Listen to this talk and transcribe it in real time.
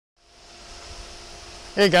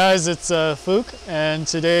Hey guys, it's Fook, and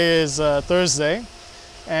today is Thursday,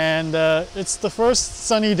 and it's the first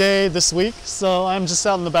sunny day this week, so I'm just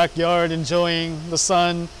out in the backyard enjoying the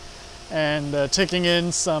sun and taking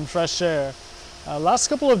in some fresh air. Last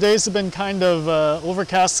couple of days have been kind of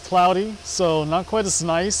overcast, cloudy, so not quite as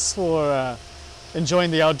nice for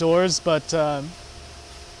enjoying the outdoors, but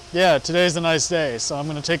yeah, today's a nice day, so I'm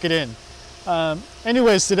going to take it in.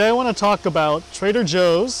 Anyways, today I want to talk about Trader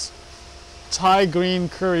Joe's Thai green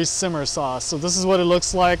curry simmer sauce. So this is what it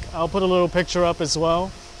looks like. I'll put a little picture up as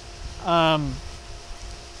well. I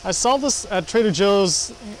saw this at Trader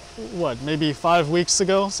Joe's, maybe 5 weeks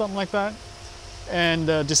ago, something like that,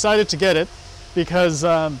 and decided to get it because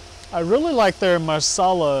I really like their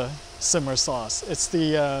masala simmer sauce. It's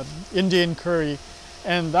the Indian curry,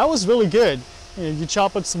 and that was really good. You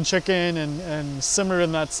chop up some chicken and simmer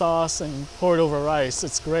in that sauce and pour it over rice.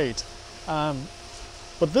 It's great.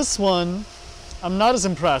 But this one, I'm not as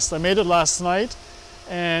impressed. I made it last night,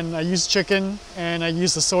 and I used chicken, and I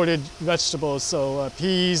used assorted vegetables, so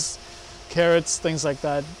peas, carrots, things like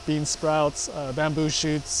that, bean sprouts, bamboo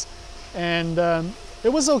shoots, and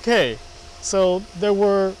it was okay. So there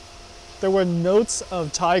were notes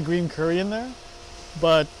of Thai green curry in there,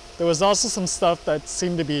 but there was also some stuff that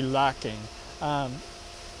seemed to be lacking.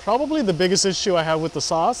 Probably the biggest issue I have with the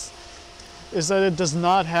sauce is that it does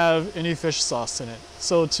not have any fish sauce in it.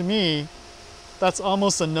 So to me, that's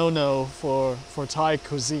almost a no-no for Thai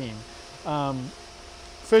cuisine.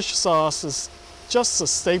 Fish sauce is just a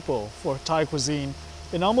staple for Thai cuisine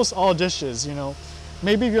in almost all dishes, you know.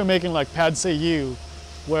 Maybe if you're making like pad see ew,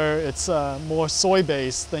 where it's more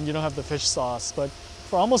soy-based, then you don't have the fish sauce. But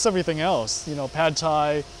for almost everything else, you know, pad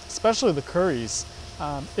thai, especially the curries,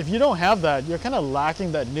 if you don't have that, you're kind of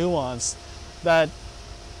lacking that nuance that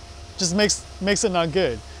just makes it not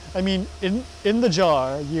good. I mean, in the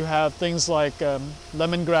jar, you have things like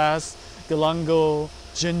lemongrass, galangal,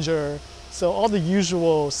 ginger, so all the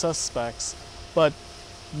usual suspects, but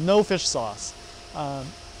no fish sauce.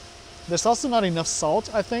 There's also not enough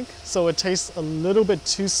salt, I think, so it tastes a little bit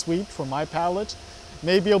too sweet for my palate.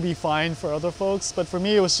 Maybe it'll be fine for other folks, but for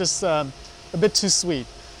me, it was just a bit too sweet.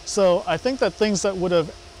 So I think that things that would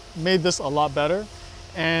have made this a lot better,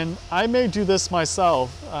 and I may do this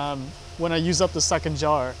myself when I use up the second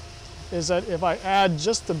jar, is that if I add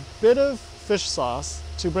just a bit of fish sauce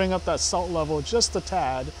to bring up that salt level just a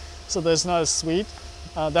tad so that it's not as sweet,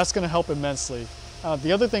 that's going to help immensely.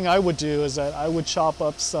 The other thing I would do is that I would chop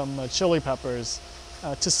up some chili peppers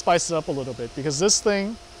to spice it up a little bit, because this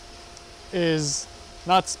thing is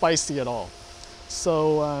not spicy at all.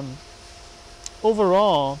 So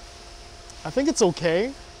overall, I think it's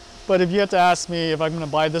okay, but if you had to ask me if I'm going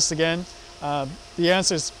to buy this again, the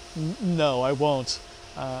answer is no, I won't.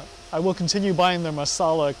 I will continue buying their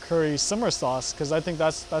masala curry simmer sauce because I think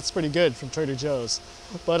that's pretty good from Trader Joe's.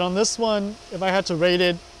 But on this one, if I had to rate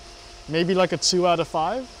it, maybe like a 2 out of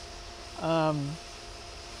 5.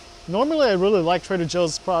 Normally I really like Trader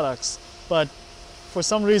Joe's products, but for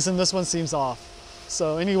some reason this one seems off.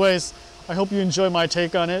 So anyways, I hope you enjoy my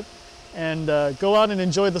take on it, and go out and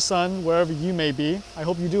enjoy the sun wherever you may be. I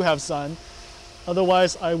hope you do have sun.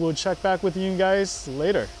 Otherwise, I will check back with you guys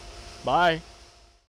later. Bye.